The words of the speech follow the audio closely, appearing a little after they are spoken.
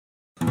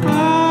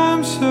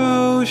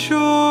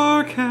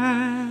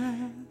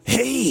Surecast.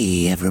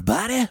 Hey,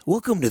 everybody.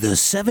 Welcome to the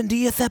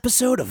 70th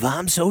episode of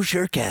I'm So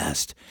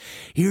Surecast.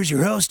 Here's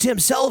your host, Tim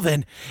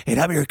Sullivan, and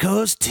I'm your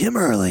co-host, Tim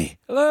Early.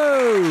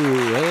 Hello.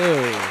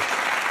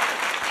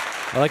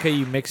 I like how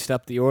you mixed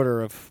up the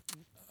order of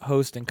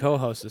host and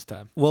co-host this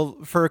time. Well,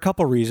 for a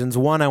couple reasons.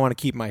 One, I want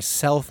to keep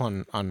myself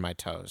on my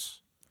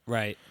toes.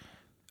 Right.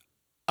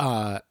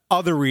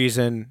 Other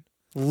reason,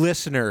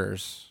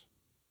 listeners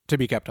to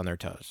be kept on their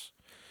toes.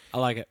 I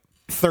like it.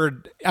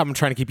 Third, I'm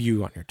trying to keep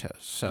you on your toes.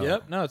 So,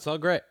 Yep. No, it's all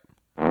great.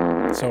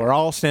 So we're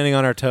all standing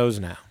on our toes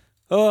now.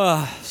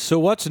 So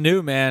what's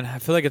new, man? I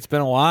feel like it's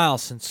been a while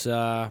since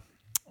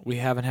we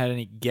haven't had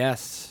any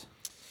guests.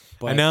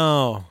 But I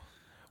know.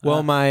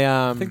 Well,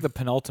 I think the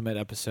penultimate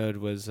episode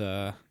was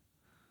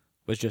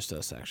just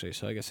us, actually.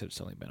 So I guess it's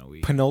only been a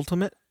week.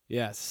 penultimate.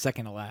 Yeah, it's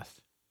second to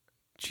last.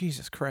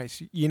 Jesus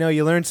Christ! You know,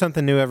 you learn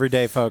something new every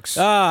day, folks.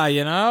 You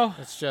know?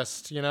 It's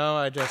just,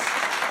 unreal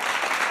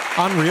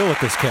with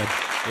this kid.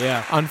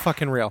 Yeah.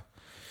 Unfucking real.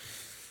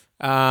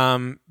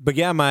 But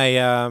yeah,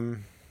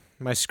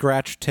 my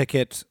scratch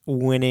ticket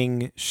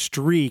winning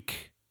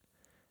streak,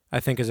 I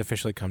think, has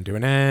officially come to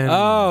an end.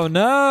 Oh,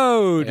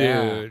 no,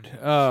 Yeah. dude.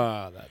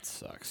 Oh, that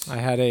sucks. I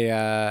had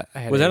a.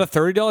 Was that a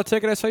 $30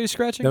 ticket I saw you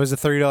scratching? That was a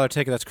 $30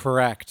 ticket. That's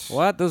correct.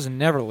 What? Those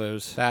never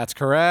lose. That's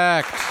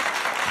correct.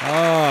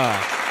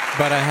 Oh,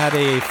 But I had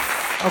a.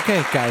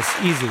 Okay, guys,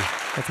 easy.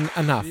 That's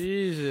enough.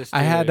 Jesus.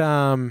 I had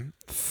dude.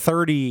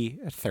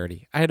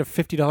 30. I had a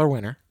 $50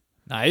 winner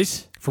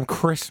Nice. from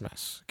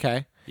Christmas.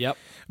 Okay, Yep.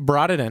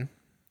 brought it in.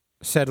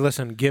 Said,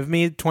 listen, give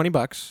me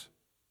 $20,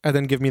 and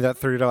then give me that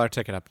 $30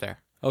 ticket up there.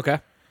 Okay.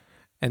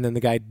 And then the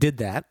guy did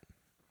that,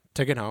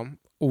 took it home,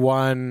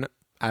 won,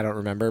 I don't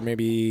remember,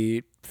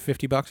 maybe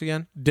 $50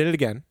 again, did it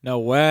again, No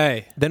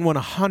way. then won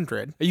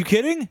 100, Are you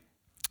kidding?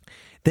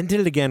 then did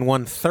it again,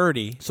 won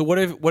 30. So what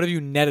have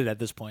you netted at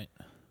this point?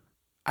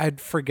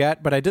 I'd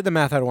forget, but I did the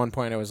math at one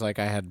point. It was like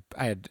I had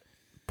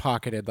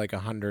pocketed like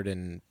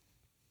 $130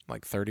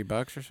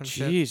 or some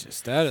shit. Jesus,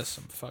 that is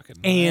some fucking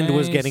And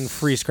was nice- getting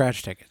free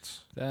scratch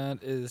tickets. That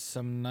is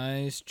some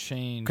nice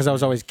change. Because I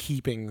was always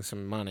keeping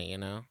some money, you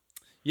know?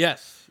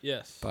 Yes.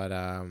 But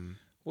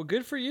Well,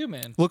 good for you,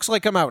 man. looks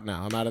like I'm out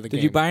now. I'm out of the game.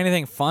 Did you buy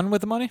anything fun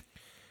with the money?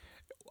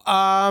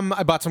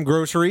 I bought some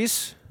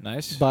groceries.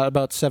 Nice. Bought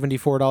about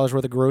 $74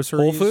 worth of groceries.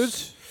 Whole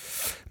Foods?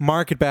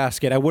 Market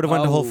Basket. I would have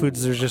went to Whole Oh.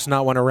 Foods. There's just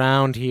not one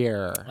around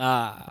here.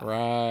 Ah.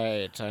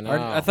 Right. I know.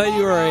 I thought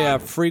you were a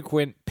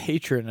frequent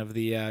patron of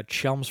the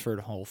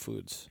Chelmsford Whole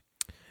Foods.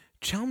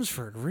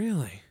 Chelmsford,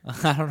 really?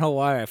 I don't know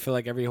why. I feel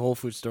like every Whole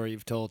Foods story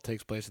you've told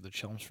takes place at the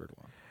Chelmsford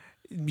one.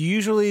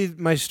 Usually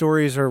my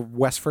stories are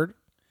Westford.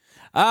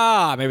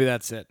 Ah, maybe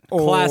that's it.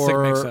 Classic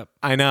or- mix-up.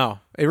 I know.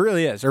 It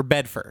really is. Or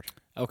Bedford.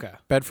 Okay.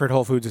 Bedford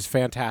Whole Foods is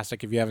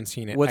fantastic. If you haven't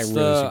seen it, What's I really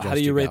the? suggest How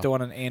do you rate go. the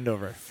one in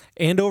Andover?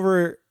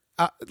 Andover,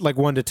 like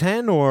 1 to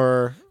 10,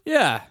 or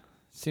Yeah,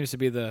 seems to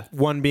be the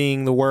 1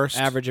 being the worst?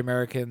 average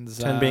Americans.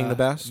 10 being the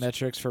best?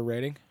 metrics for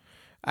rating.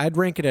 I'd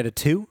rank it at a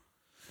 2.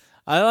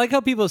 I like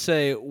how people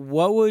say,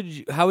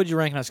 how would you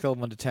rank on a scale of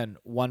 1 to 10?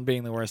 1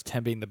 being the worst,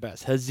 10 being the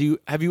best. Have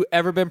you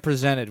ever been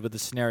presented with a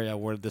scenario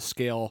where the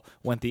scale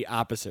went the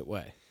opposite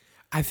way?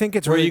 I think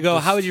it's Where really you go,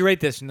 just- how would you rate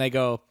this? And they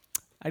go,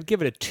 I'd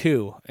give it a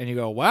 2. And you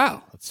go,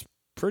 wow, that's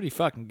pretty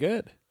fucking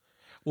good.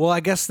 Well, I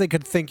guess they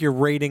could think you're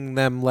rating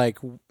them like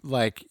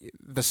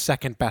the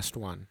second best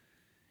one.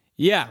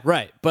 Yeah,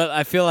 right. But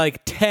I feel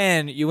like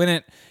 10, you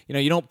wouldn't,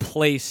 you don't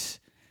place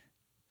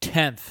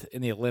 10th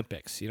in the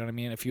Olympics. You know what I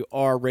mean? If you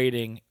are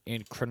rating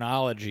in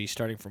chronology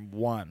starting from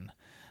 1,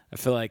 I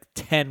feel like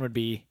 10 would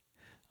be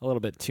a little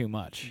bit too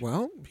much.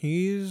 Well,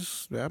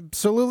 he's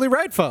absolutely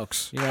right,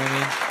 folks. You know what I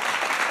mean?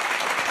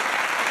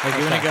 Like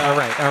you Okay, want to go,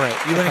 all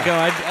right. You want to okay. go,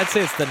 I'd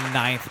say it's the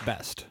 9th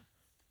best.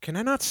 Can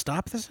I not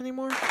stop this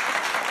anymore?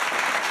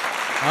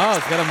 Oh,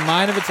 it's got a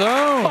mind of its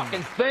own.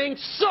 Fucking thing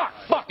sucked.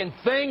 Fucking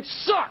thing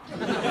sucked.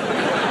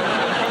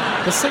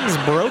 This thing's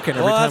broken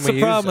every Well, time that's we the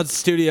use problem it. with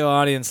studio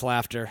audience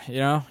laughter.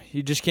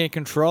 You just can't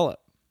control it.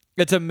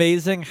 It's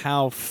amazing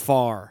how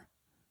far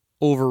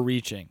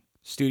overreaching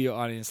studio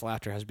audience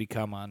laughter has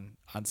become on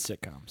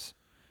sitcoms.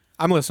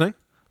 I'm listening.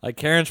 Like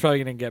Karen's probably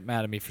gonna get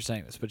mad at me for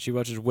saying this, but she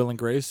watches Will and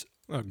Grace,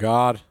 Oh,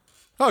 God.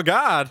 Oh,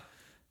 God.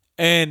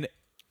 and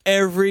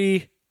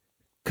every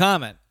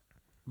comment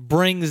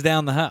brings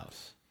down the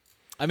house.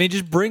 I mean,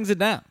 just brings it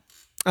down.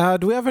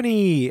 Do we have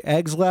any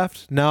eggs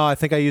left? No, I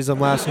think I used them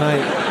last night.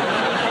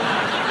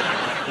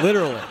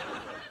 Literally.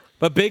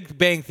 But Big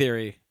Bang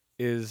Theory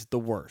is the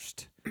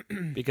worst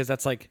because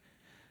that's like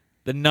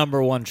the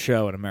 #1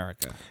 show in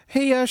America.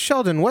 Hey,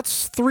 Sheldon,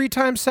 what's 3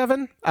 times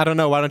 7? I don't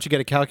know. Why don't you get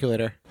a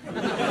calculator?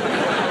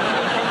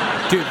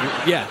 Dude,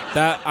 yeah,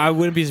 that I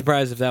wouldn't be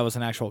surprised if that was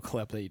an actual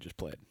clip that you just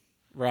played.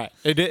 Right.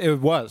 It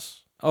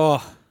was.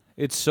 Oh,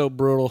 it's so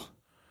brutal.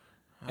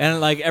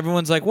 And like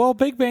everyone's like, well,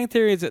 Big Bang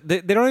Theory is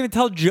they don't even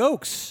tell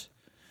jokes.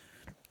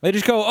 They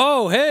just go,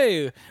 oh,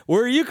 hey,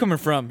 where are you coming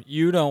from?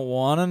 You don't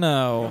want to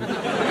know.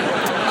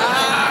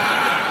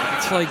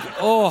 It's like,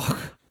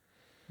 oh,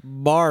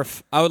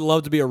 barf. I would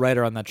love to be a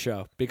writer on that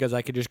show because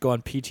I could just go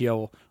on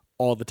PTO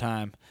all the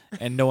time,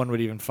 and no one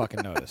would even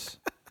fucking notice.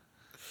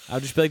 I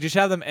would just be like, just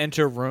have them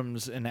enter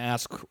rooms and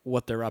ask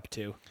what they're up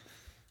to,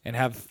 and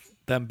have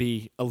them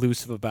be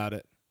elusive about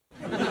it.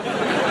 And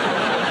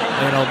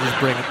I'll just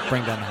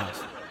bring down the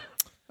house.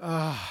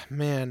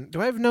 Man,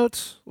 do I have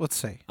notes? Let's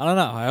see. I don't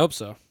know. I hope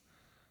so.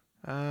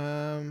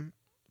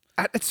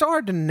 It's so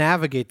hard to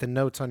navigate the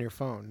notes on your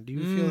phone. Do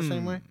you feel the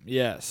same way?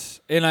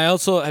 Yes. And I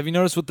also, have you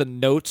noticed with the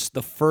notes,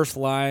 the first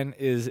line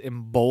is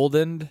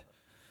emboldened,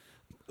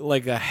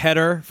 like a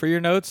header for your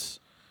notes?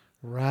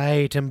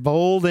 Right,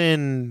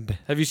 emboldened.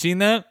 Have you seen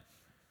that?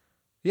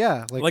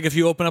 Yeah, Like if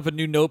you open up a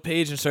new note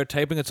page and start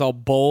typing, it's all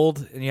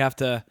bold, and you have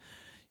to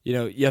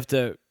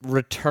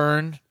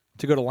return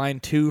to go to line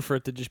 2 for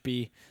it to just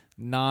be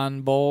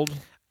non-bold.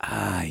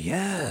 Ah,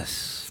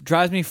 yes.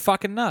 Drives me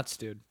fucking nuts,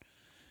 dude.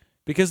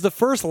 Because the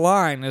first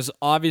line is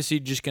obviously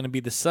just going to be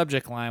the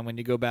subject line when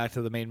you go back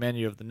to the main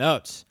menu of the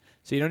notes.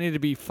 So you don't need to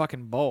be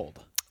fucking bold.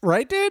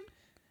 right, dude?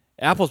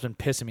 Apple's been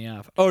pissing me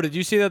off. Oh, did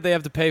you see that they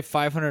have to pay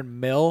 $500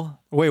 million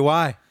Wait,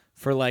 why?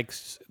 for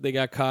they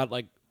got caught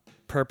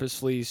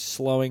purposely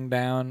slowing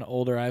down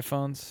older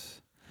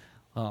iPhones?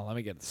 Oh, let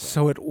me get this.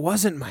 So it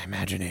wasn't my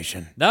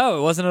imagination. No,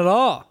 it wasn't at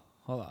all.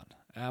 Hold on.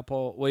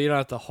 Apple. Well, you don't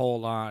have to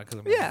hold on.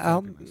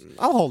 Yeah,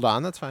 I'll hold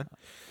on. That's fine.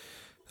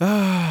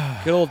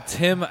 Good old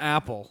Tim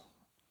Apple,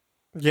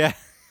 Yeah.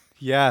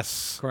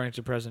 Yes. according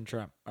to President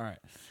Trump. All right.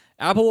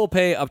 Apple will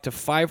pay up to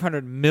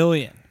 $500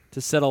 million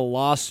to settle a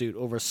lawsuit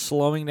over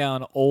slowing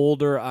down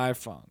older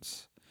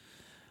iPhones.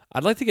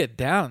 I'd like to get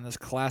down in this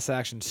class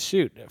action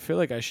suit. I feel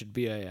like I should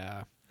be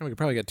We could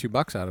probably get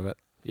 $2 out of it.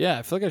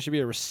 I feel like I should be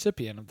a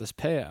recipient of this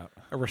payout.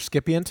 A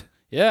recipient?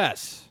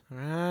 Yes.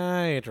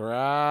 Right.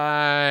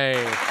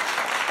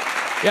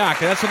 Yeah,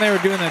 'cause that's when they were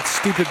doing that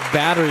stupid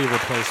battery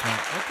replacement.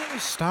 Why can't we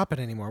stop it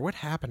anymore? What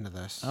happened to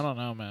this? I don't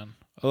know, man.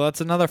 Well,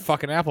 that's another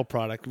fucking Apple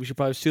product. We should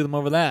probably sue them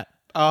over that.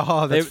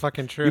 Oh, that's They-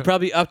 fucking true. We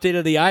probably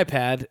updated the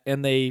iPad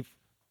and they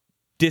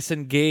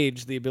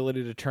disengaged the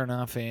ability to turn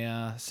off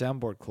a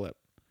soundboard clip.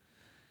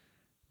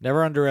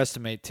 Never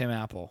underestimate Tim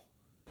Apple.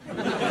 And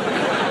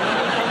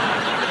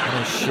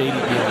his shady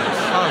dealings.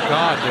 Oh,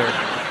 God, dude.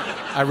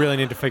 I really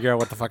need to figure out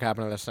what the fuck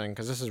happened to this thing,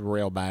 because this is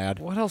real bad.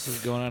 What else is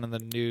going on in the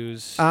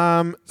news?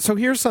 So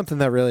here's something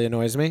that really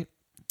annoys me.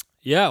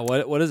 Yeah,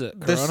 what is it?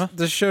 Corona?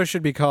 This show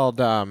should be called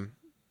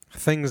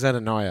Things That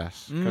Annoy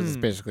Us, because it's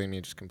basically me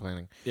just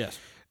complaining. Yes.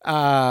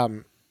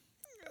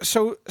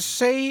 So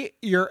say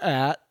you're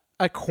at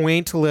a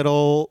quaint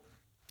little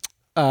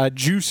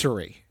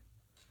juicery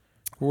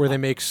where they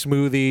make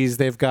smoothies.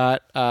 They've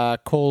got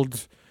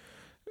cold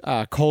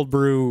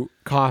brew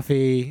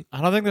coffee.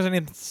 I don't think there's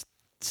any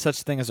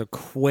such thing as a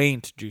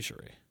quaint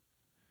juicery.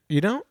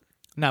 You don't?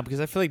 No, because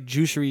I feel like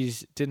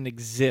juiceries didn't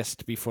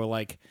exist before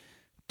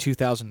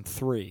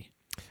 2003.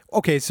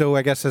 Okay, so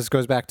I guess this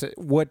goes back to,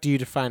 what do you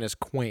define as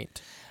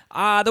quaint?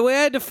 The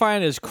way I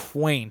define it as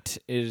quaint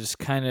is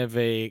kind of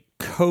a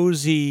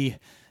cozy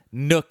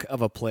nook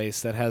of a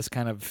place that has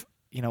kind of,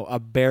 a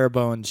bare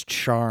bones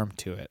charm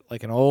to it.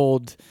 Like an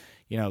old,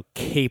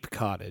 Cape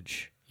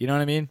cottage. You know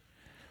what I mean?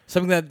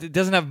 Something that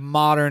doesn't have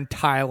modern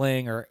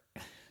tiling or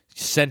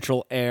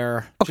central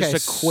air. Okay,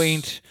 Just a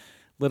quaint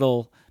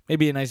little,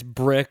 maybe a nice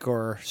brick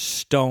or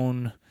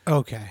stone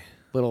Okay.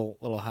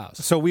 little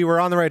house. So we were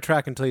on the right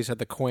track until you said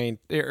the quaint,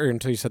 or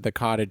until you said the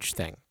cottage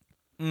thing.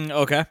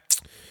 Okay.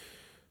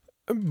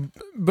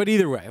 But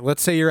either way,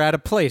 let's say you're at a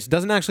place. It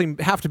doesn't actually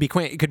have to be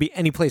quaint. It could be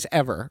any place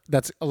ever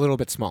that's a little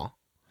bit small.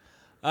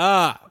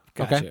 Gotcha.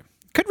 Okay.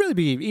 Could really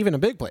be even a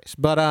big place.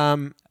 But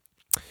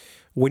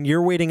when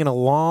you're waiting in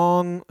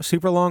a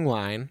super long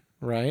line,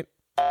 right?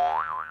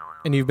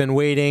 And you've been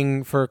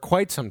waiting for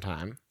quite some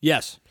time,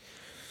 Yes.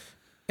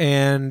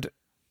 and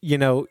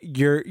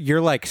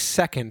you're like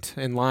second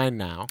in line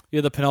now,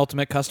 You're the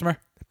penultimate customer?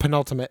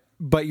 penultimate,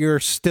 but you're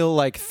still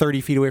like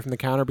 30 feet away from the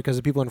counter because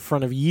the people in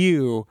front of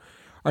you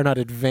are not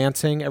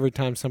advancing every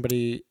time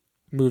somebody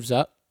moves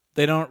up.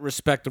 They don't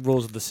respect the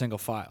rules of the single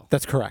file.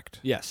 That's correct.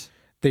 Yes.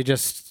 They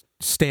just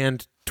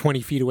stand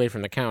 20 feet away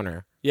from the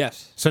counter.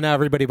 Yes. So now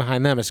everybody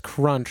behind them is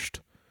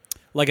crunched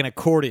Like an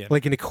accordion.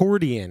 like an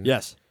accordion.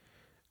 Yes.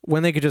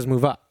 When they could just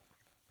move up.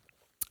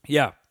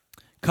 Yeah.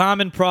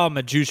 Common problem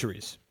at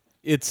juiceries.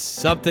 It's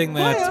something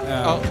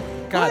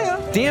that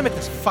God damn it,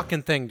 this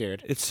fucking thing,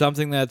 dude. it's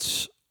something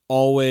that's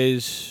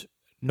always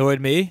annoyed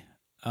me.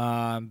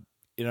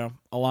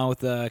 Along with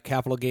the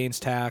capital gains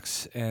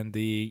tax and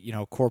the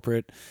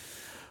corporate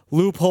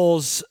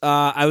loopholes,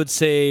 I would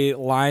say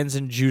lines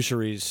and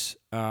juiceries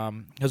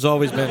has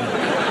always been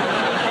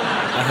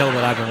a hill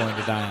that I've been willing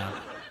to die on.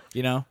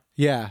 You know?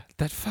 Yeah,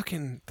 that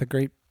fucking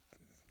the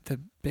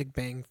Big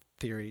Bang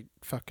Theory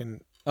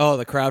fucking Oh,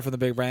 the crowd from the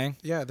Big Bang.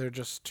 yeah, they're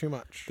just too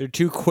much. They're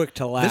too quick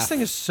to laugh. This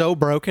thing is so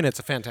broken,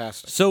 it's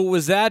fantastic. So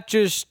was that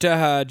just? Do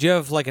you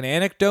have an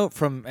anecdote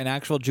from an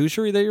actual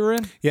juicery that you were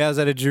in, Yeah, I was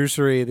at a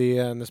juicery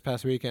this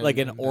past weekend. like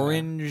an and,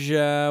 orange,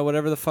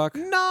 whatever the fuck,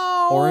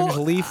 No, orange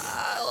leaf?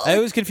 I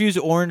always confuse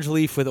orange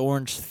leaf with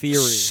Orange Theory,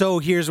 So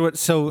here's what.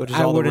 So which is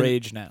I all the wouldn't-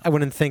 rage now. I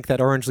wouldn't think that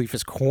Orange Leaf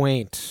is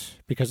quaint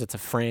because it's a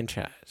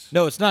franchise.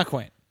 No, it's not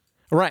quaint.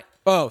 Right.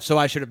 Oh, so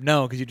I should have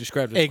known because you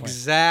described it as quaint.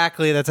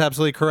 Exactly. That's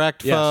absolutely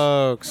correct, Yes.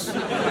 folks.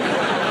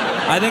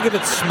 I think if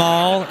it's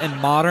small and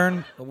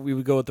modern, we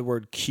would go with the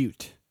word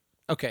cute.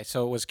 Okay,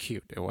 so it was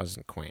cute. It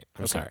wasn't quaint.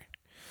 I'm sorry.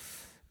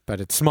 But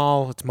it's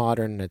small, it's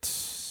modern,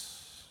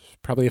 it's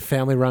probably a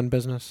family-run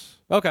business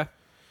Okay.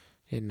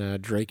 in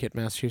Dracut,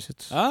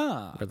 Massachusetts,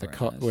 Ah. where the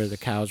very nice. where the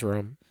cows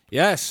roam.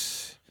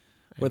 Yes.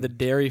 Where the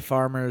dairy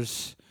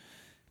farmers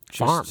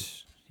Farm.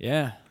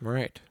 Yeah.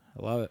 Right.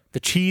 I love it. The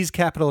cheese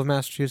capital of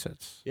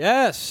Massachusetts.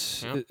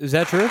 Yes. Yeah. Is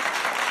that true?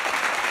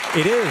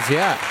 It is,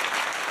 yeah.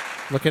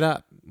 Look it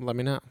up. Let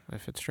me know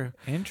if it's true.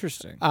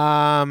 Interesting.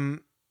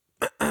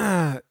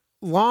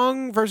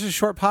 Long versus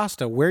short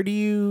pasta. Where do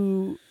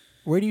you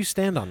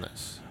stand on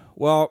this?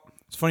 Well,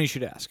 it's funny you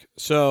should ask.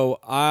 So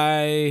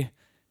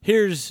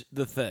here's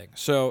the thing.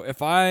 So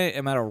if I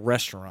am at a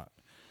restaurant,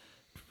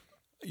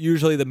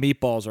 usually the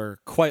meatballs are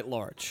quite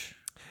large.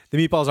 The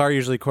meatballs are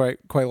usually quite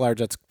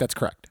large. That's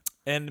correct.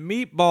 And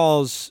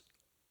meatballs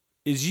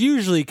is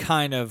usually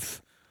kind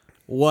of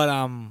what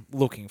I'm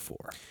looking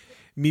for.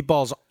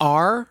 Meatballs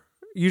are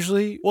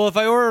usually Well, if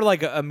I order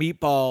like a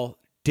meatball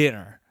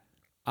dinner,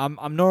 I'm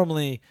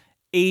normally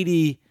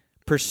 80%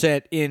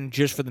 in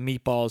just for the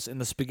meatballs, and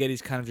the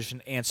spaghetti's kind of just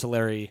an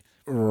ancillary,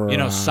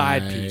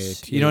 side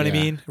piece. You know what I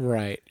mean?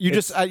 Right. You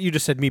just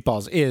said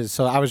meatballs is,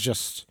 so I was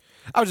just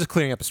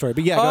clearing up the story.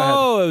 But yeah, go ahead.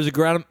 Oh, it was a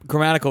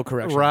grammatical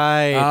correction.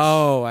 Right.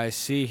 Oh, I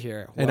see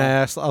here. And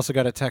Wow. I also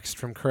got a text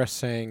from Chris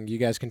saying you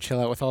guys can chill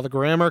out with all the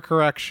grammar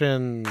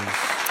corrections.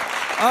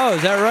 Oh,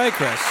 is that right,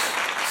 Chris?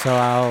 So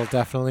I'll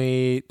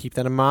definitely keep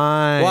that in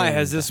mind. Why?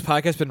 Has this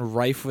podcast been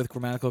rife with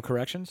grammatical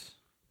corrections?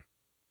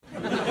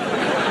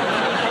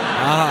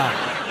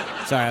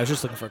 Sorry, I was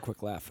just looking for a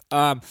quick laugh.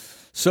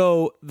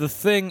 So the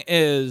thing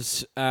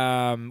is,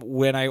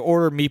 when I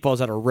order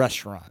meatballs at a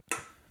restaurant,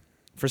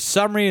 for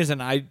some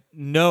reason I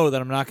know that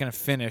I'm not going to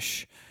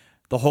finish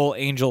the whole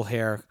angel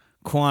hair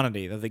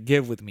quantity that they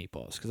give with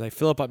meatballs because I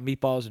fill up on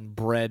meatballs and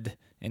bread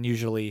and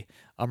usually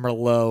a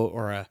Merlot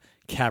or a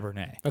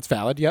Cabernet. That's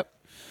valid. Yep.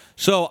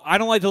 So I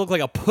don't like to look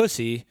like a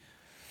pussy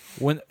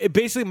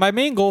basically my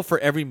main goal for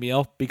every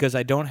meal, because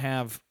I don't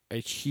have a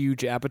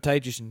huge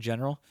appetite just in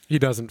general. He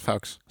doesn't,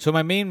 folks. So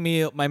my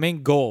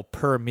main goal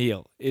per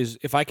meal is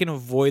if I can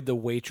avoid the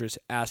waitress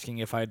asking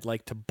if I'd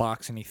like to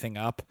box anything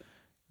up,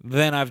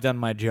 then I've done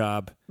my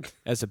job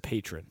as a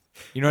patron.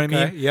 You know what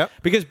I mean? Yep.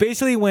 Because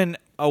basically when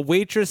a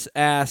waitress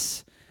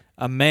asks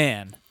a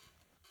man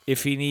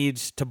if he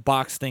needs to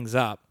box things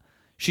up,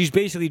 she's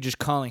basically just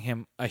calling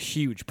him a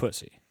huge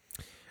pussy.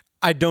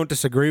 I don't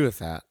disagree with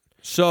that.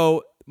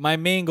 So my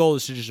main goal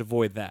is to just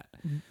avoid that.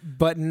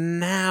 But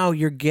now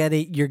you're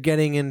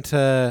getting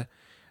into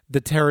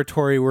the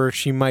territory where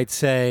she might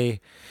say,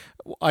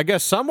 I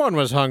guess someone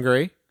was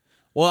hungry.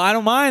 Well, I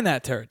don't mind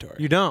that territory.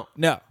 You don't?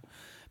 No.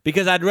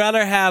 Because I'd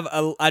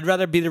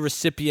rather be the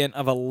recipient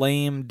of a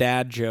lame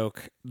dad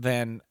joke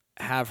than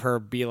have her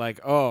be like,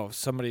 "Oh,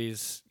 somebody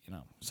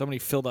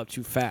filled up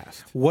too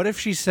fast." What if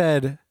she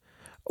said,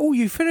 "Oh,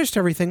 you finished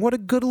everything. What a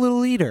good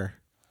little eater."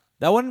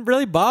 That wouldn't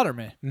really bother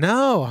me.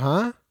 No,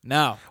 huh?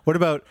 No. What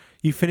about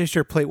you finished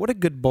your plate? What a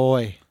good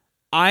boy.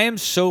 I am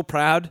so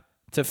proud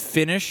to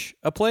finish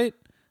a plate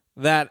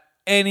that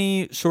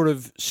any sort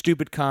of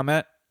stupid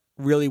comment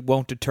really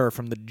won't deter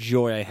from the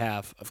joy I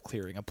have of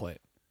clearing a plate.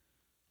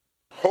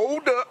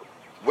 Hold up.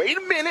 Wait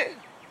a minute.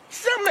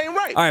 Something ain't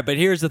right. All right, but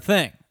here's the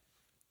thing.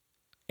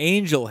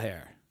 Angel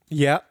hair.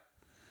 Yep.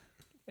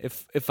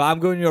 If I'm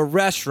going to a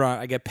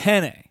restaurant, I get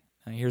penne.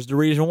 And here's the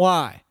reason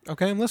why.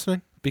 Okay, I'm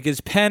listening.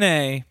 Because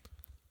penne,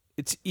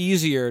 it's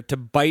easier to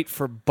bite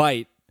for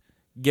bite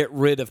get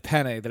rid of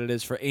penne than it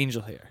is for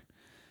angel hair.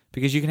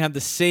 Because you can have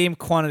the same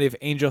quantity of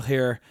angel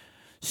hair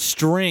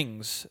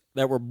strings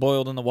that were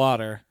boiled in the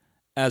water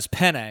as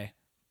penne,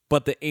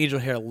 but the angel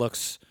hair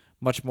looks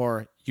much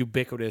more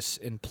ubiquitous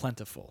and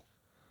plentiful.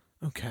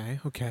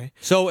 Okay.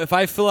 So if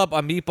I fill up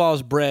a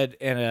meatballs, bread,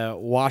 and a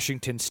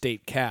Washington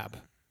State cab,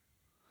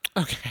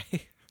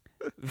 Okay.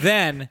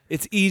 then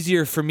it's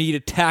easier for me to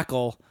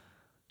tackle,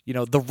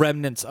 the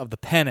remnants of the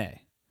penne.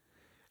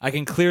 I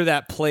can clear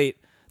that plate.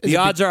 The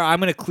odds are I'm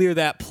going to clear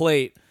that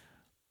plate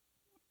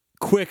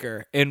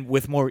quicker and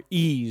with more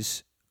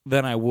ease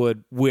than I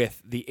would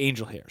with the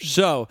angel hair.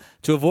 So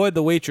to avoid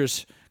the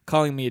waitress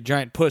calling me a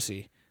giant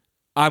pussy,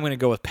 I'm going to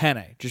go with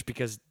penne just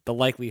because the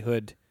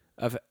likelihood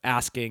of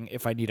asking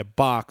if I need a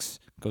box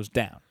goes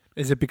down.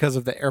 Is it because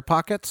of the air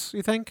pockets,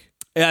 you think?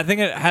 Yeah, I think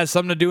it has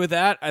something to do with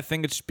that. I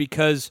think it's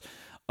because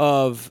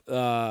of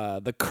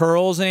the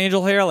curls in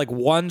angel hair, like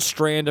one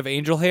strand of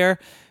angel hair.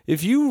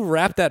 If you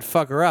wrap that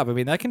fucker up,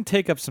 that can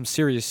take up some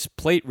serious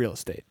plate real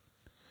estate.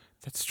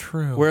 That's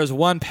true. Whereas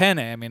one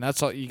penne,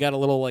 that's all, you got a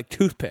little like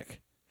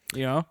toothpick,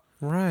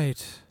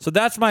 Right. So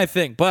that's my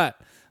thing. But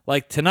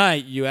like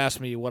tonight, you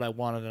asked me what I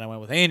wanted, and I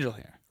went with angel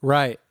hair.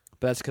 Right.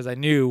 But that's because I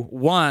knew,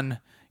 one,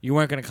 you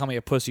weren't going to call me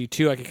a pussy.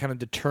 Two, I could kind of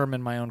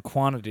determine my own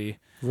quantity.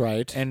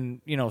 Right.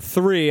 And,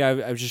 three,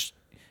 I was just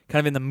kind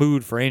of in the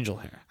mood for angel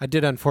hair. I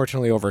did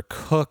unfortunately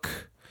overcook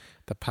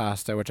the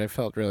pasta, which I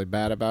felt really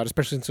bad about,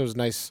 especially since it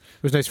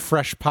was nice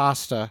fresh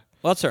pasta.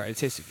 Well, that's all right. It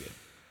tasted good.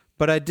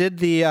 But I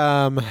did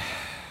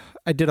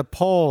I did a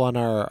poll on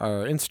our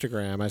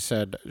Instagram. I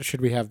said,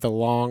 should we have the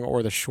long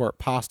or the short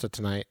pasta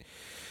tonight?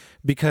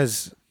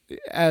 Because,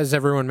 as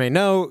everyone may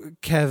know,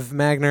 Kev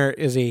Magner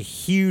is a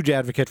huge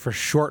advocate for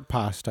short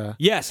pasta.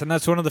 Yes, and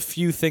that's one of the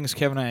few things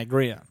Kevin and I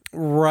agree on.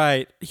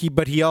 Right.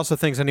 But he also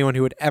thinks anyone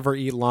who would ever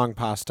eat long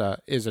pasta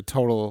is a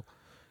total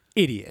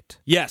idiot.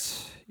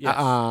 Yes.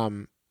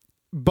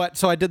 But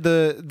so I did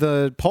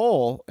the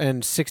poll,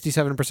 and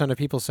 67% of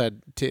people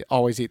said to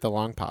always eat the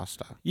long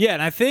pasta. Yeah,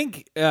 and I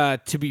think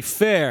to be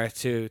fair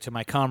to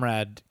my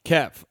comrade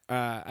Kev,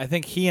 I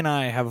think he and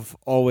I have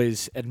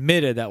always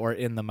admitted that we're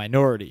in the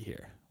minority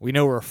here. We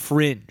know we're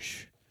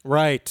fringe.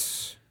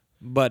 Right.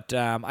 But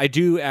I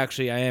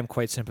am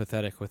quite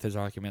sympathetic with his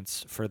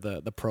arguments for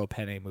the pro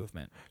penne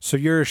movement. So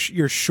you're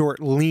short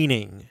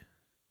leaning,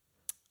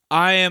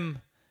 I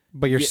am.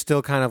 but you're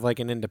still kind of like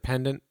an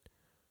independent.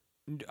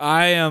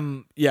 I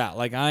am.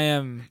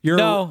 You're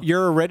No,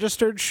 you're a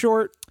registered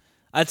short.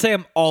 I'd say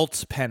I'm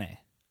alt penne.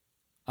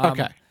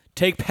 Okay.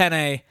 Take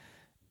penne,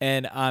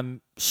 and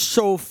I'm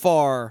so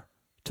far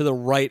to the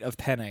right of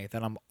penne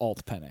that I'm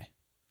alt penne.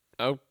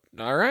 Oh,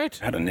 all right.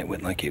 How did a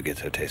nitwit like you get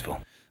so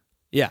tasteful?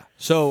 Yeah.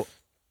 So,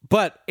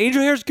 but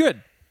angel hair is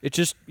good. It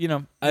just,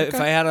 if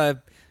I had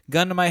a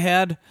gun to my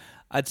head,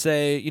 I'd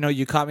say,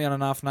 you caught me on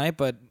an off night,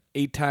 but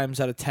 8 times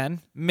out of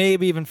 10,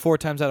 maybe even 4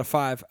 times out of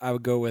 5, I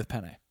would go with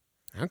penne.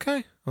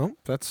 Okay. Well,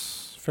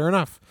 that's fair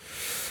enough.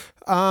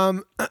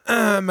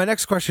 My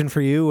next question for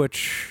you,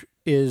 which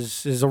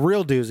is a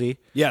real doozy.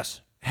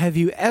 Yes. Have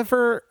you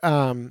ever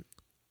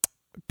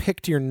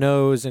picked your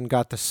nose and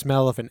got the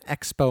smell of an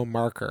Expo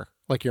marker?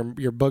 Like your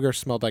booger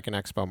smelled like an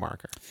Expo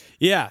marker.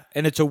 Yeah,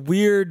 and it's a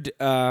weird,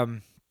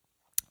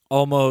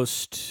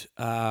 almost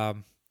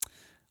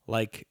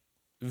like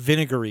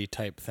vinegary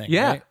type thing.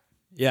 Yeah. Right?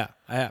 Yeah,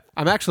 I have.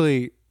 I'm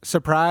actually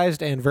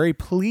surprised and very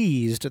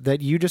pleased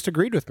that you just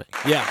agreed with me.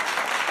 Yeah.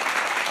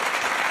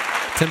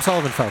 Tim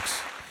Sullivan,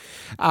 folks.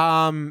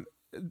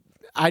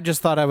 I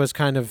just thought I was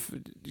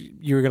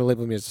you were going to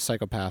label me as a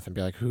psychopath and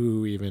be like,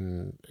 who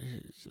even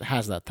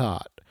has that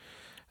thought?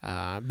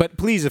 But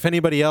please, if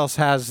anybody else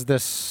has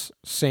this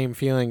same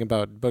feeling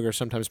about boogers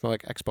sometimes smell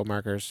like Expo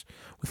markers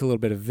with a little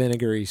bit of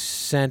vinegary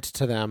scent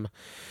to them,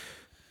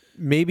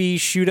 maybe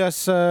shoot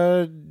us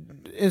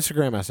an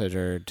Instagram message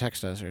or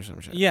text us or some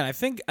shit. Yeah, I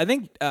think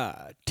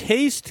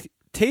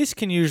taste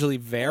can usually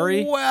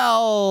vary.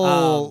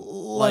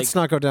 Well, let's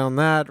not go down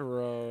that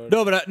road.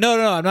 No, but no.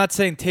 I'm not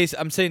saying taste.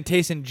 I'm saying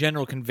taste in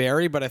general can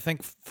vary, but I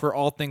think for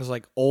all things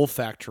like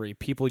olfactory,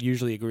 people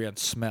usually agree on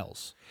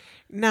smells.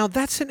 Now,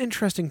 that's an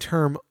interesting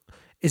term.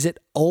 Is it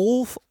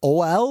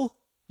O-L?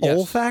 Yes.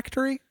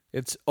 Olfactory?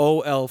 It's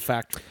O-L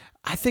factory.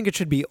 I think it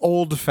should be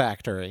old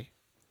factory.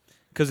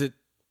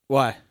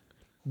 Why?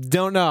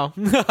 Don't know.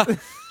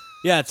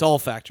 Yeah, it's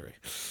olfactory.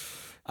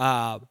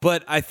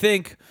 But I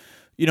think,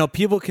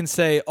 people can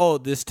say, oh,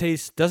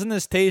 doesn't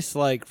this taste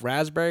like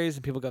raspberries?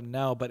 And people go,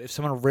 no. But if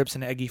someone rips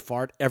an eggy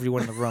fart,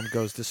 everyone in the room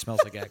goes, this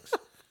smells like eggs.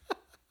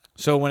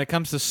 So when it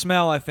comes to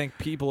smell, I think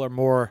people are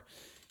more...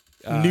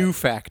 New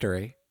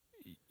factory.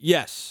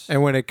 Yes.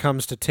 And when it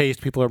comes to taste,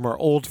 people are more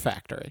old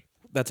factory.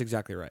 That's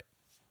exactly right.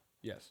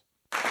 Yes.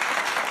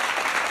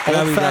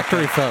 Old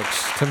factory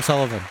folks. Tim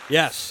Sullivan.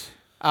 Yes.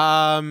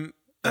 Um,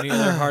 Any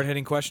other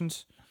hard-hitting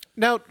questions?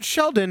 Now,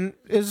 Sheldon,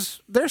 is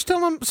there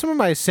still some of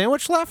my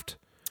sandwich left?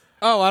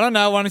 Oh, I don't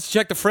know. Why don't you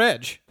check the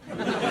fridge?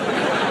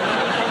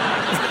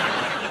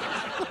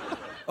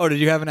 Oh, did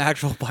you have an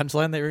actual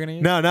punchline that you were going to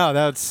use? No,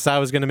 I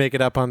was going to make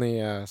it up on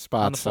the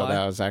spot, On the so fly?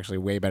 that was actually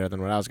way better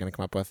than what I was going to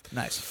come up with.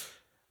 Nice.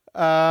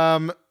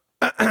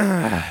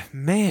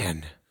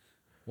 Man,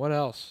 What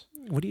else?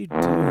 what do you do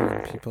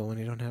when people when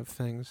you don't have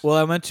things? Well,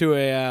 I went to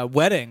a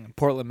wedding in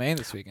Portland, Maine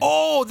this weekend.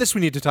 Oh, this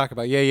we need to talk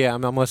about. Yeah,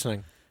 I'm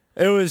listening.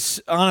 It was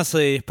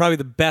honestly probably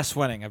the best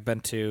wedding I've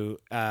been to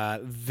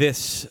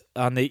this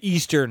on the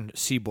eastern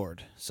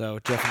seaboard. So,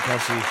 Jeff and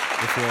Kelsey,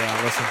 if you're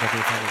listening, don't be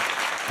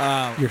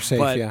offended. You're safe,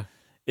 but yeah.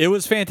 It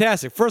was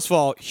fantastic. First of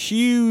all,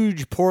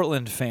 huge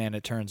Portland fan,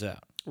 it turns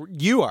out.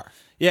 You are.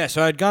 Yeah,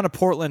 so I'd gone to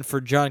Portland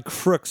for John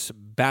Crook's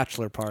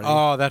bachelor party.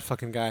 Oh, that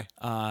fucking guy.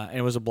 And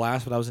it was a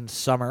blast, but I was in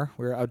summer.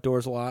 We were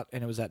outdoors a lot,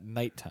 and it was at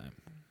nighttime.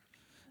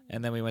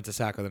 And then we went to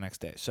Saco the next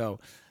day. So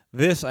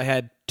I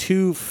had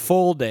 2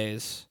 full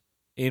days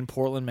in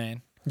Portland,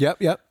 Maine.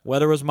 Yep.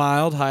 Weather was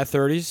mild, high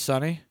 30s,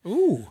 sunny.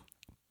 Ooh.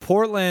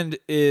 Portland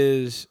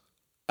is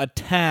a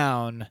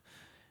town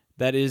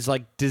that is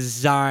like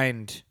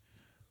designed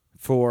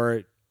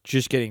for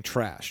just getting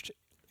trashed.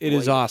 It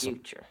is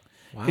awesome.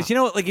 Because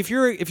like if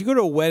you go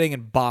to a wedding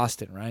in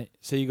Boston, right?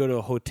 Say you go to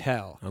a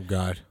hotel. Oh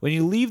God. When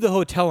you leave the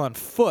hotel on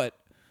foot,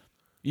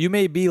 you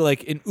may be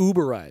like an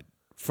Uber ride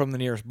from the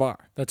nearest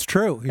bar. That's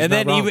true. He's And not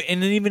then wrong.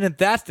 even if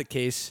that's the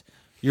case,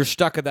 you're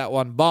stuck at that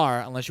one bar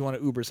unless you want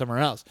to Uber somewhere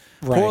else.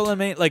 Right. Portland,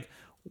 Maine, like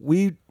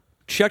we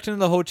checked into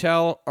the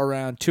hotel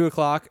around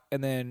 2:00,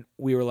 and then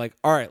we were like,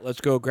 "All right,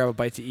 let's go grab a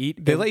bite to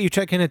eat." They let you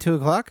check in at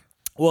 2:00?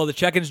 Well, the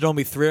check-ins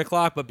normally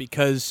 3:00, but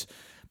because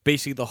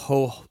basically the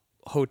whole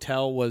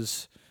hotel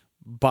was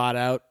bought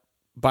out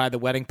by the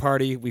wedding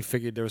party, we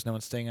figured there was no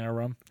one staying in our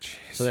room,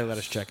 so they let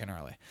us check in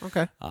early.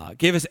 Okay.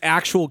 Gave us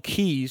actual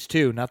keys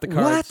too, not the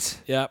cards.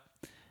 What? Yep,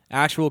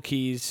 actual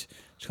keys.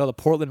 It's called the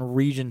Portland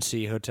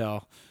Regency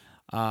Hotel.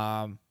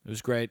 It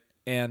was great,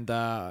 and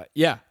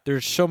yeah,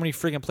 there's so many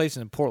freaking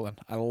places in Portland.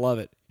 I love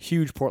it.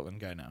 Huge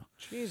Portland guy now.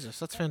 Jesus,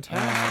 that's fantastic.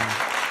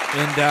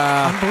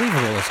 And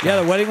Unbelievable. This guy.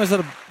 yeah, the wedding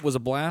was a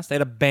blast. They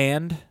had a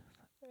band,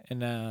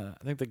 and I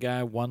think the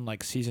guy won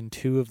like season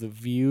 2 of The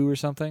View or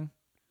something.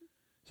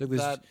 So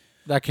this,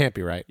 That can't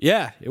be right.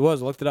 yeah, it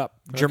was. I looked it up.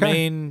 Okay.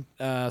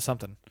 Jermaine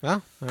something.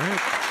 Well, all right.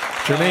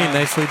 Jermaine,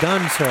 nicely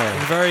done, He's sir.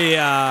 a very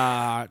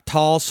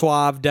tall,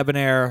 suave,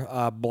 debonair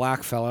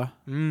black fella.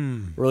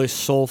 Really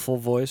soulful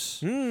voice.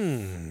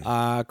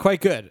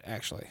 Quite good,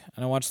 actually.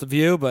 And I watched The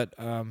View, but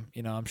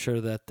I'm sure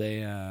that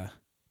they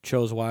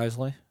chose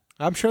wisely.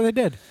 I'm sure they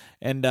did.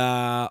 And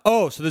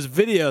so this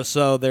video,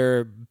 so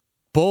their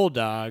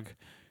bulldog,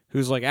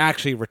 who's like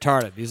actually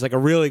retarded. He's like a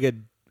really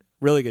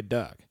good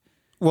dog.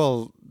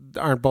 Well,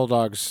 aren't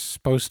bulldogs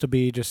supposed to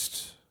be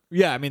just...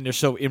 Yeah, I mean they're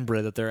so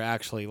inbred that they're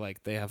actually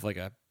like they have like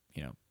a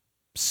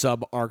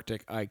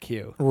subarctic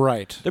IQ.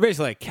 Right. They're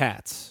basically like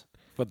cats,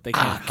 but they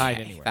can't hide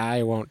anywhere.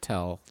 I won't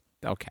tell.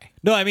 Okay.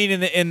 No, I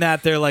mean in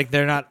that they're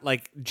not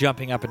like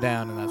jumping up and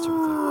down and that sort of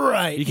thing.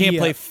 Right. You can't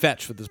play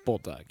fetch with this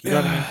bulldog. You know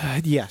what I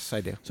mean? Yes,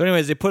 I do. So,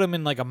 anyways, they put him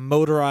in like a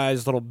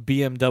motorized little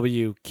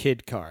BMW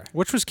kid car,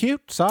 Which was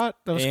cute. Saw it.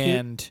 That was cute.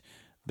 and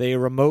they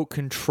remote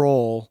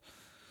control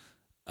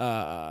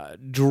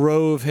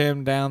drove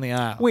him down the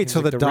aisle. Wait, He was so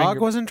like the dog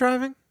ringer- wasn't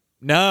driving?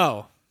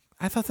 No,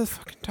 I thought the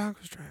fucking dog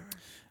was driving.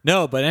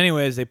 no. But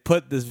anyways, they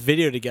put this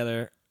video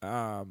together,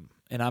 and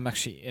I'm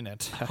actually in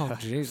it. Oh,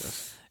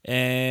 Jesus.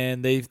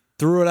 And they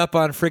threw it up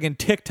on friggin'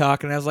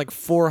 TikTok, and it has like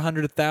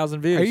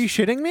 400,000 views. Are you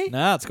shitting me?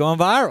 No, it's going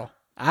viral.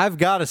 I've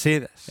got to see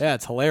this. Yeah,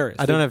 it's hilarious.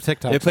 I don't have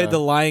TikTok. They played so- the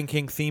Lion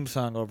King theme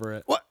song over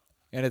it. What?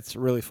 And it's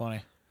really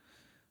funny.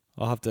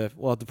 We'll have to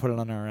put it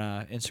on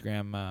our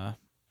Instagram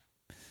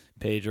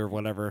page or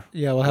whatever.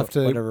 Yeah, we'll have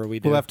to. Whatever we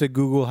do. We'll have to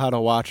Google how to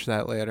watch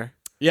that later.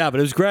 Yeah, but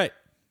it was great.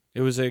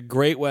 It was a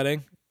great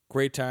wedding.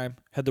 Great time.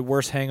 Had the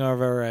worst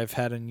hangover I've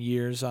had in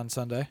years on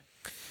Sunday.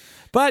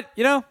 But,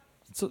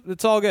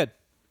 it's all good.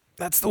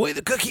 That's the way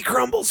the cookie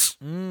crumbles.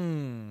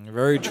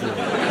 Very true.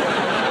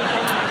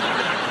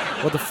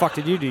 What the fuck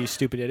did you do, you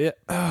stupid idiot?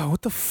 Oh,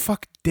 what the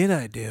fuck did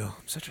I do?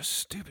 I'm such a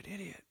stupid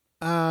idiot.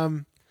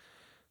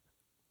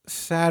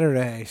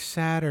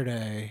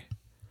 Saturday.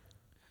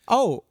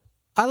 Oh,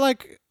 I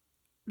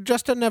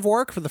just didn't have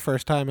work for the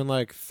first time in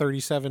like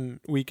 37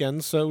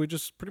 weekends, so we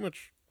just pretty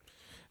much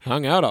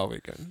hung out all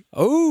weekend.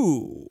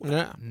 Oh,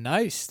 Yeah.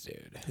 nice,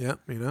 dude. Yeah,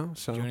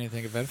 so. Do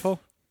anything eventful?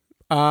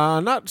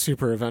 Not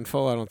super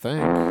eventful, I don't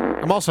think.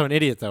 I'm also an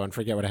idiot though, and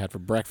forget what I had for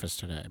breakfast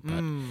today.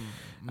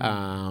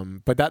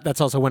 But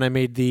that's also when I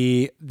made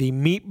the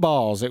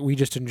meatballs that we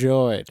just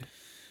enjoyed.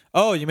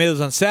 Oh, you made those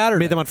on Saturday.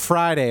 Made them on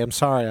Friday. I'm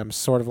sorry, I'm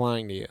sort of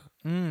lying to you.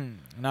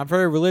 Not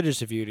very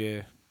religious of you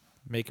to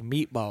make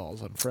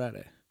meatballs on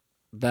Friday.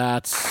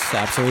 That's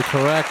absolutely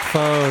correct,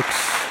 folks.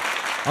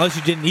 Unless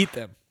you didn't eat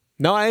them.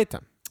 No, I ate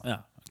them. Oh,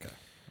 okay.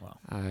 Well,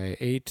 I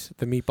ate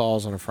the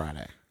meatballs on a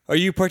Friday. are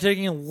you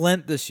partaking in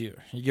Lent this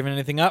year? Are you giving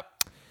anything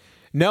up?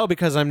 No,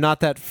 because I'm not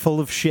that full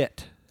of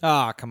shit.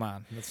 Ah, come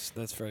on.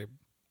 That's very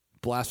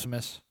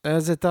blasphemous.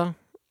 Is it though?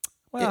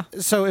 Well,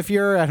 So if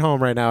you're at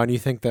home right now and you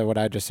think that what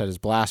I just said is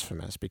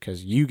blasphemous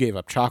because you gave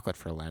up chocolate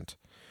for Lent,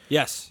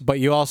 yes, but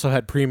you also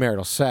had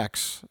premarital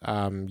sex,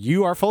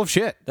 you are full of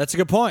shit. that's a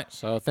good point.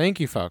 So thank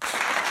you, folks.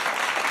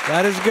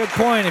 That is a good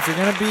point. If you're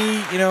going to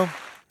be,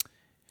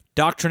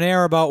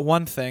 doctrinaire about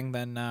one thing,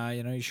 then,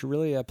 you should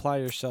really apply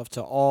yourself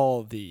to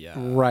all the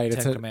Right, Ten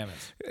it's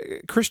Commandments.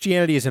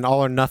 Christianity is an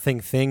all or nothing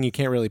thing. You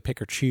can't really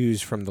pick or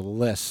choose from the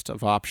list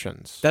of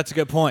options. That's a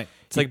good point.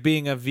 It's like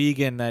being a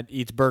vegan that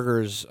eats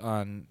burgers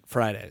on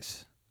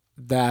Fridays.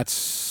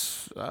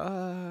 That's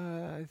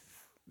I'm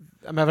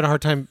having a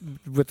hard time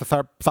with the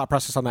thought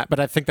process on that, but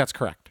I think that's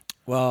correct.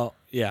 Well,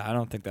 yeah, I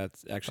don't think that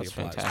actually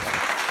That's applies.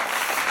 fantastic.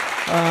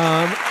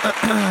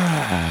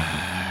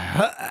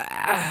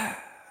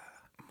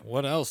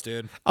 What else,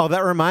 dude? Oh,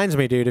 that reminds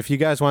me, dude. If you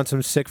guys want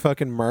some sick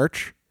fucking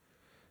merch,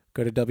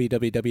 go to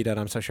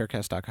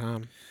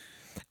www.imsosurecast.com.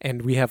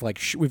 And we have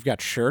we've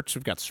got shirts,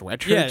 we've got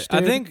sweatshirts. Yeah, I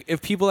dude. think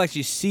if people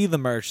actually see the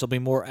merch, they'll be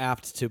more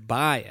apt to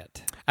buy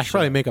it. I should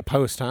probably make a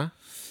post, huh?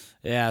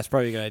 Yeah, it's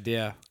probably a good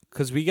idea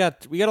because we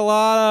got a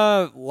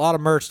lot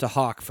of merch to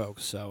hawk,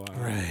 folks. So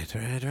Right.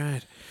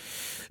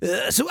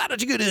 So why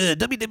don't you go to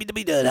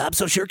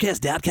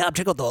www.imsosurecast.com,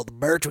 check out all the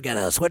merch. We got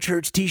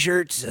sweatshirts,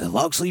 t-shirts,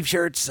 long sleeve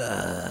shirts,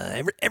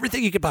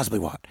 everything you could possibly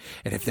want.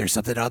 And if there's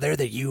something on there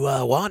that you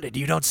want and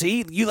you don't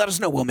see, you let us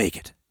know. We'll make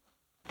it.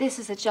 This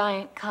is a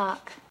giant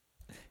cock.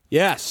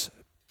 yes,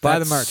 buy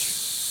the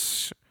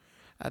merch.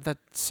 That's- that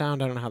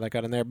sound, I don't know how that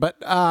got in there, but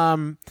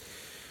damn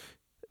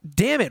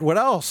it, what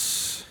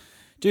else?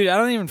 Dude, I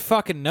don't even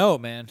fucking know,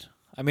 man.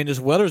 I mean, this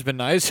weather's been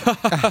nice. We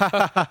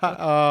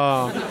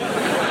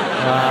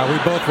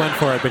both went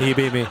for it, but he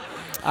beat me.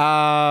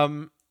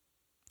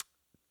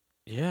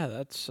 Yeah,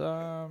 that's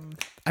I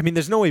mean,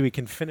 there's no way we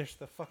can finish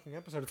the fucking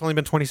episode. It's only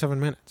been 27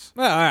 minutes.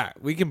 well, all right.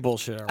 We can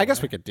bullshit. I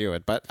guess we could do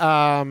it, but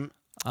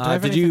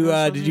Did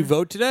you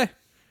vote today?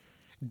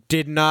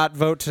 did not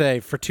vote today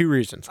for two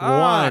reasons.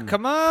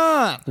 Come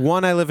on.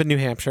 One, I live in New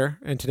Hampshire,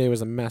 and today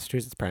was a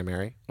Massachusetts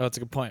primary. Oh, that's a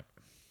good point.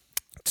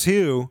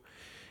 Two,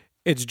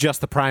 it's just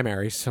the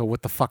primary, so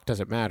what the fuck does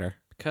it matter?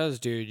 Because,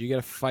 dude, you got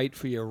to fight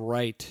for your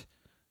right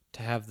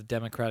to have the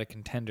Democratic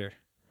contender.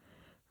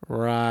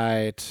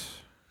 Right.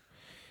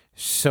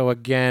 So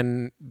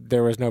again,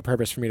 there was no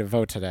purpose for me to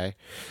vote today.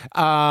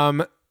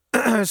 So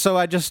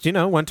I just,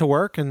 went to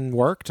work and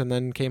worked and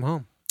then came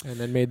home and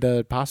then made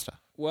the pasta.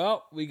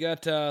 Well, we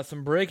got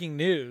some breaking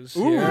news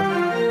here.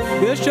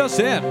 This just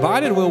in.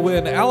 Biden will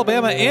win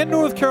Alabama and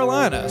North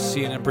Carolina,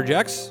 CNN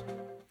projects.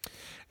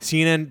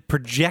 CNN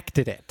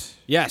projected it.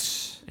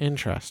 Yes.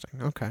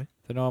 Interesting. Okay.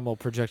 The normal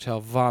projectile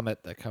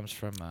vomit that comes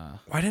from...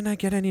 Why didn't I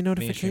get any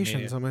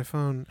notifications media. on my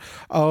phone?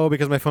 Oh,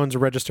 because my phone's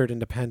registered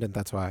independent.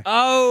 That's why.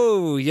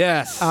 Oh,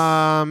 yes.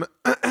 I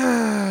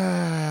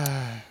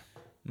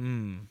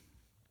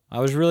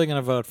was really going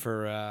to vote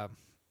for...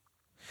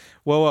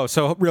 Whoa.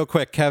 So real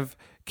quick,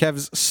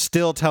 Kev's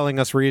still telling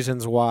us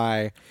reasons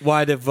why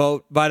Why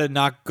to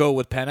not go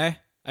with penne?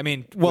 I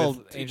mean,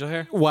 with angel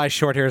hair? Why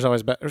short hair is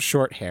always better.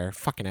 Short hair.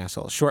 Fucking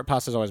asshole. Short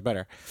pasta is always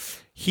better.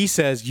 He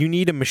says you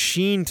need a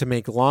machine to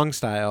make long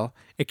style.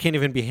 It can't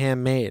even be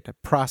handmade.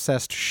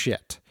 Processed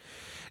shit.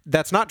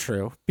 That's not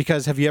true,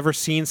 because have you ever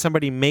seen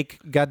somebody make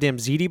goddamn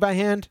ziti by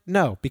hand?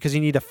 No, because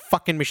you need a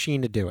fucking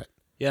machine to do it.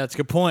 Yeah, that's a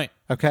good point.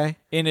 Okay?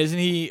 And isn't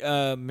he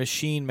a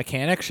machine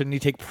mechanic? Shouldn't he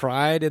take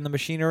pride in the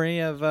machinery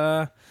of...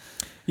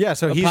 Yeah,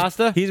 so he's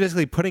pasta? He's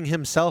basically putting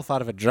himself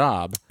out of a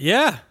job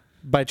Yeah.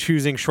 by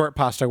choosing short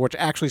pasta, which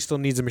actually still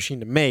needs a machine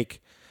to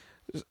make.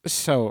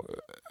 So,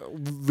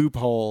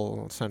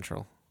 loophole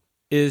central.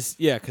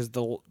 Because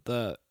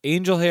the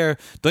angel hair...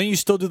 Don't you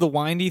still do the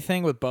windy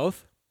thing with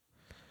both?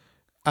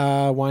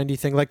 Windy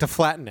thing, like to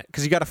flatten it,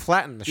 because you got to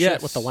flatten the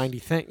shit with the windy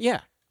thing.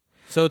 Yeah.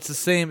 So it's the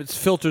same. It's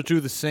filtered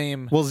through the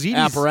same Ziti's,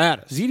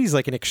 apparatus. Ziti's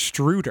like an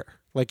extruder.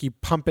 Like you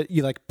pump it,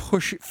 you like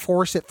push it,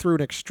 force it through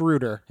an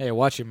extruder, Hey,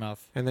 watch your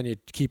mouth. and then you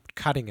keep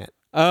cutting it.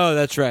 Oh,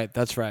 that's right.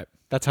 That's right.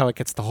 That's how it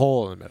gets the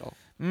hole in the middle.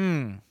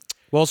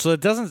 Well, so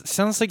it doesn't...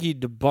 Sounds like you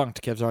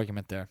debunked Kev's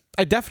argument there.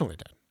 I definitely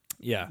did.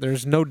 Yeah.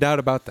 There's no doubt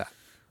about that.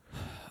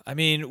 I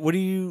mean, would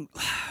you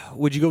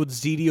go with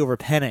ziti over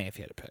penne if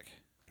you had to pick?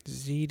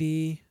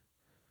 Ziti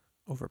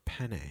over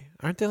penne.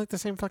 Aren't they like the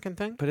same fucking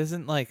thing? But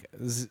isn't like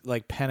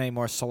penne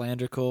more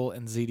cylindrical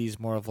and ziti's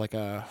more of like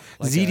a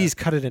Ziti's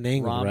cut at an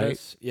angle, right?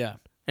 rhombus? Yeah.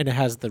 And it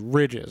has the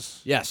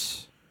ridges.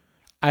 Yes.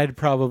 I'd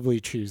probably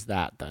choose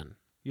that then.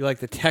 You like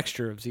the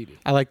texture of ziti.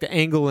 I like the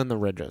angle and the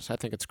ridges. I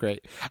think it's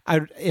great.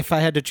 If I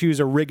had to choose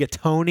a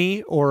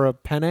rigatoni or a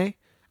penne,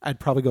 I'd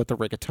probably go with the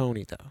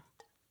rigatoni, though.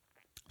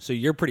 So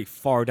you're pretty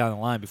far down the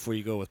line before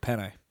you go with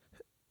penne.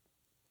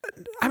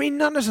 I mean,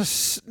 not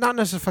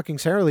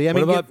necessarily. I What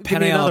mean, about give me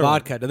penne alla another one.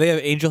 vodka? Do they have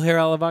angel hair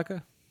alla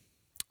vodka?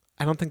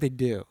 I don't think they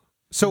do.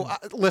 So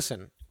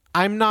listen,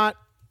 I'm not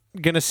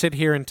gonna sit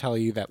here and tell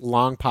you that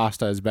long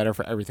pasta is better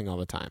for everything all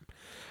the time.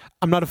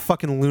 I'm not a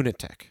fucking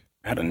lunatic.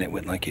 How did a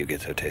nitwit like you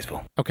get so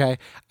tasteful? Okay,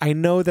 I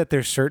know that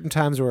there's certain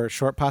times where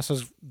short pasta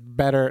is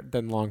better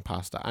than long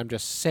pasta. I'm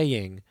just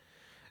saying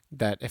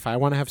that if I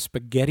want to have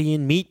spaghetti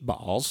and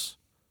meatballs,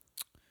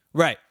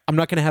 Right. I'm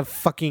not gonna have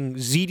fucking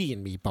ziti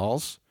and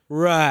meatballs.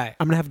 Right.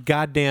 I'm gonna have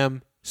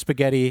goddamn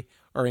spaghetti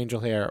or angel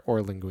hair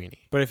or linguine.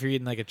 But if you're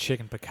eating like a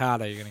chicken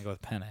piccata, you're gonna go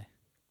with penne.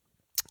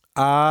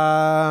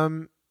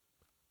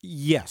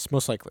 Yes,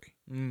 most likely.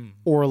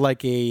 Or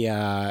like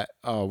a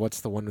what's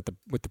the one with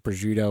the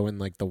prosciutto and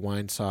like the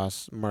wine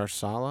sauce,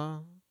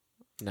 marsala?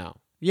 No.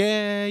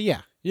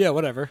 Yeah. Yeah,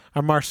 whatever.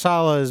 A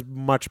marsala is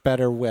much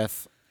better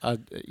with a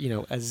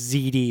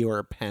ziti or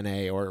a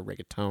penne or a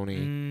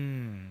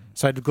rigatoni.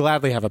 So I'd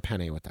gladly have a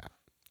penne with that.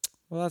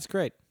 Well, that's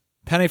great.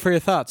 Penny for your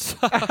thoughts.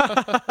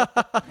 I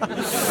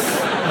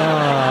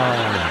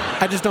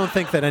just don't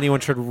think that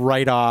anyone should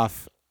write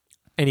off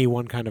any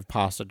one kind of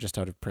pasta just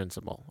out of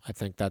principle. I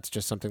think that's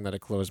just something that a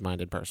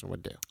closed-minded person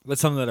would do.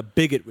 That's something that a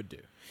bigot would do.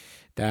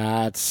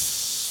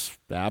 That's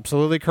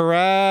absolutely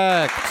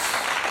correct.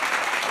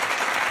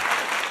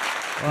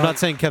 I'm not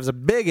saying Kev's a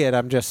bigot.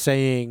 I'm just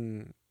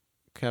saying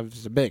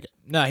Kev's a bigot.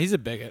 No, he's a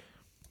bigot.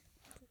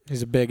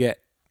 He's a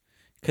bigot.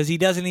 Because he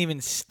doesn't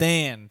even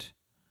stand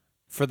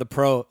for the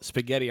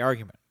pro-spaghetti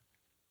argument.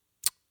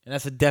 And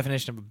that's the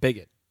definition of a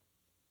bigot.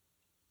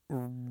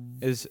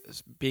 Is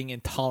being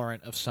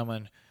intolerant of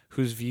someone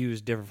whose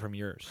views differ from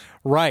yours.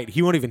 Right.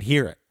 He won't even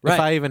hear it. Right. If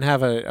I even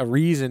have a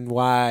reason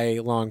why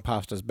long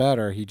pasta's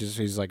better,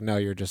 he's like, no,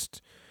 you're a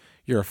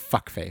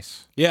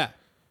fuckface. Yeah.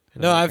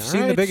 And No, I'm like, I've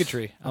seen "All the right,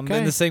 bigotry. I'm okay."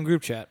 in the same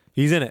group chat.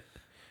 He's in it.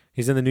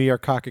 He's in the New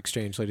York Cock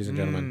Exchange, ladies and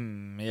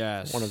gentlemen.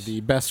 Yes. One of the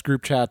best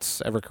group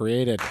chats ever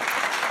created.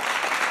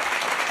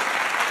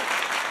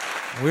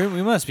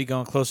 We must be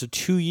going close to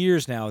 2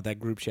 years now with that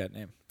group chat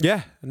name.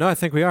 Yeah. No, I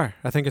think we are.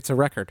 I think it's a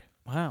record.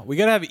 Wow. We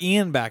got to have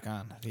Ian back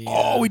on.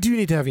 We do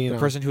need to have Ian The on.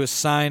 person who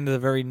assigned the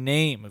very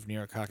name of New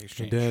York Cock We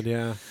Exchange. did,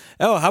 yeah.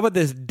 Oh, how about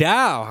this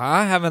Dow,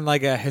 huh? Having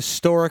like a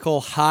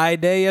historical high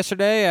day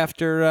yesterday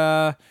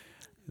after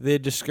the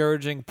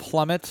discouraging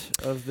plummet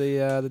of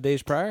the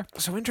days prior.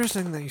 So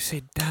interesting that you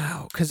say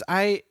Dow, because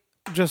I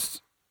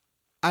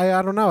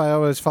don't know. I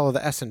always follow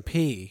the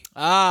S&P,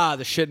 Ah,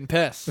 the shit and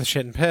piss. the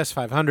shit and piss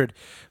 500,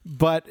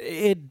 but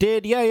it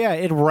did,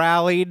 it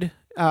rallied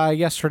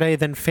yesterday,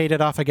 then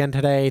faded off again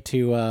today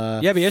to.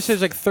 Yeah, but yesterday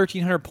was like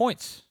 1,300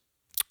 points.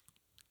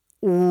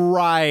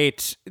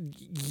 Right.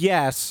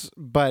 Yes,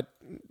 but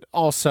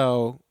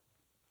also,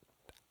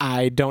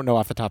 I don't know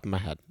off the top of my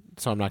head,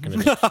 so I'm not going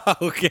to.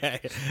 Okay.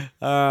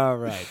 All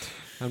right.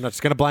 I'm not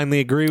just going to blindly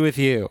agree with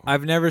you.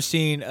 I've never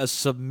seen a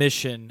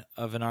submission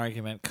of an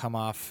argument come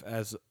off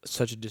as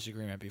such a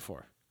disagreement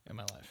before in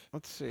my life.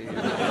 Let's see.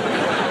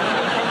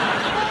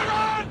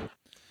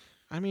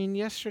 I mean,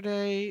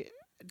 yesterday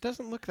it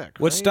doesn't look that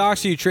great. What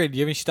stocks do you trade? Do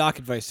you have any stock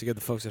advice to give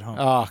the folks at home?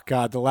 Oh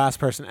God, the last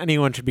person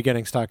anyone should be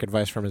getting stock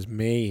advice from is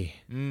me.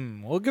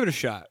 We'll give it a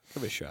shot.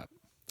 Give it a shot.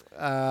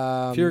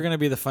 If you're going to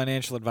be the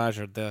financial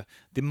advisor, the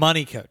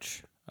money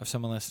coach of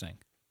someone listening.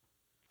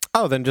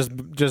 Oh, then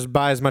just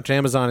buy as much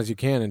Amazon as you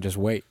can and just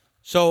wait.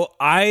 So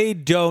I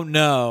don't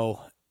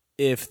know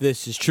if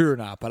this is true or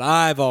not, but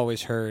I've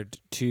always heard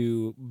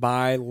to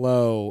buy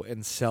low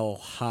and sell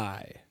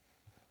high.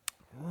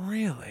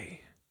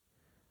 Really?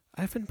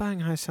 I've been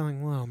buying high,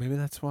 selling low. Maybe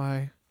that's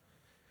why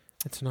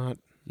it's not.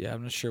 Yeah,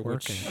 I'm not sure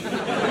Working. which.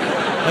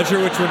 Not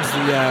sure which one's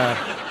the.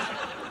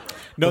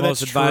 No, the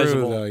that's most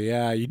advisable. true though.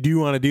 Yeah, you do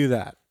want to do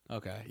that,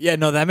 Okay. Yeah,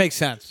 no, that makes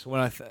sense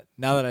when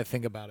now that I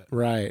think about it.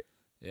 right?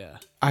 Yeah.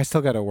 I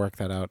still got to work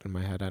that out in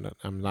my head.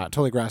 I'm not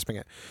totally grasping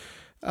it.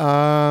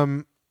 I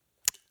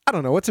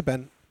don't know. What's it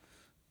been?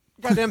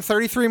 Goddamn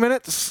 33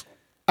 minutes.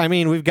 I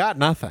mean, we've got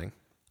nothing.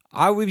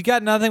 We've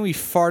got nothing. We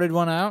farted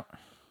one out.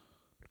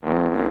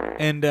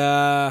 And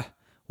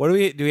what do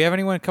we have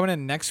anyone coming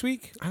in next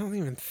week? I don't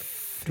even.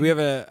 Do we have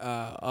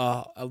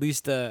at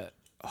least a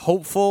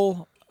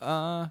hopeful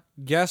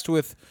guest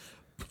with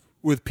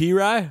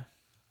P-Rye?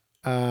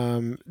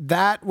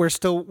 That we're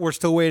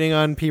still waiting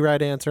on P-Rye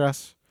to answer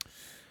us.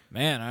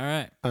 Man, all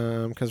right.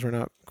 Because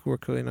we're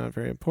clearly not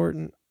very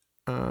important.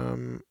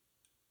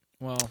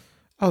 Well,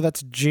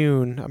 that's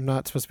June. I'm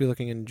not supposed to be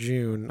looking in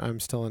June. I'm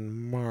still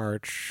in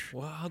March.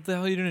 what the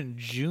hell are you doing in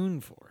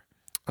June for?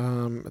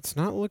 It's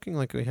not looking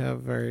like we have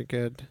very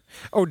good.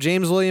 Oh,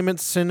 James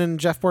Williamson and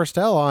Jeff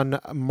Borstel on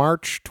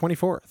March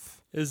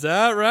 24th. Is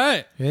that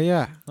right?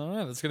 Yeah. All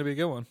right, that's gonna be a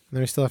good one. And then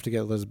we still have to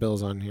get Liz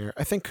Bills on here.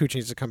 I think Cooch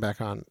needs to come back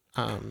on.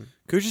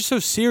 Cooch is so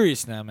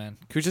serious now, man.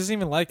 Cooch doesn't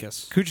even like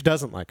us. Cooch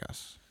doesn't like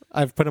us.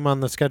 I've put him on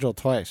the schedule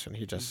twice, and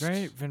he just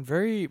Been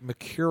very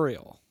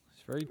mercurial.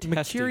 He's very testy.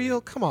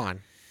 material. Come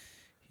on,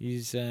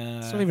 He's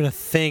it's not even a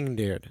thing,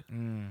 dude.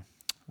 well,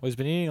 he's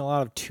been eating a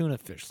lot of tuna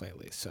fish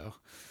lately, so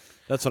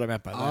that's what I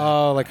meant by that.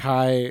 Oh, like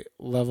high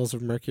levels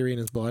of mercury in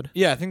his blood.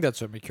 Yeah, I think that's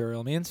what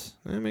mercurial means.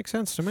 That makes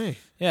sense to me.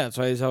 Yeah, that's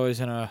why he's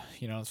always in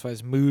that's why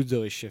his mood's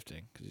always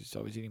shifting because he's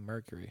always eating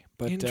mercury.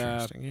 But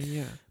Interesting.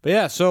 Yeah. but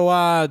yeah,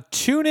 so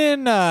tune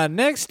in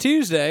next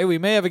Tuesday. We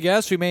may have a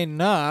guest, we may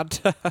not.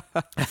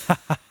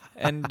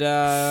 And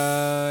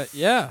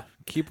yeah,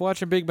 keep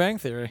watching Big Bang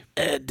Theory.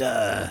 And,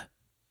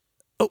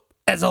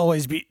 as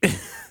always, be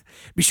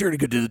sure to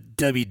go to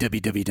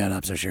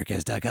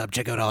www.opsosharecast.com.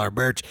 Check out all our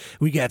merch.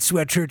 We got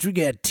sweatshirts, we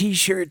got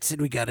t-shirts, and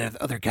we got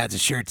other kinds of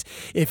shirts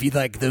if you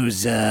like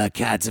those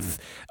kinds of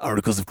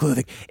articles of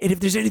clothing. And if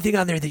there's anything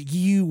on there that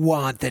you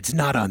want that's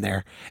not on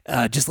there,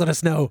 just let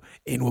us know,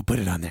 and we'll put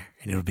it on there,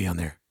 and it'll be on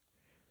there.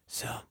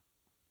 So.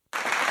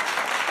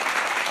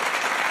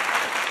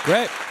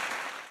 Great.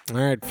 All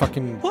right,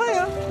 fucking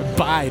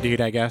bye,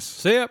 dude. I guess.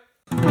 See ya.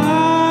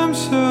 I'm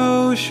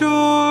so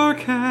sure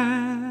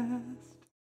can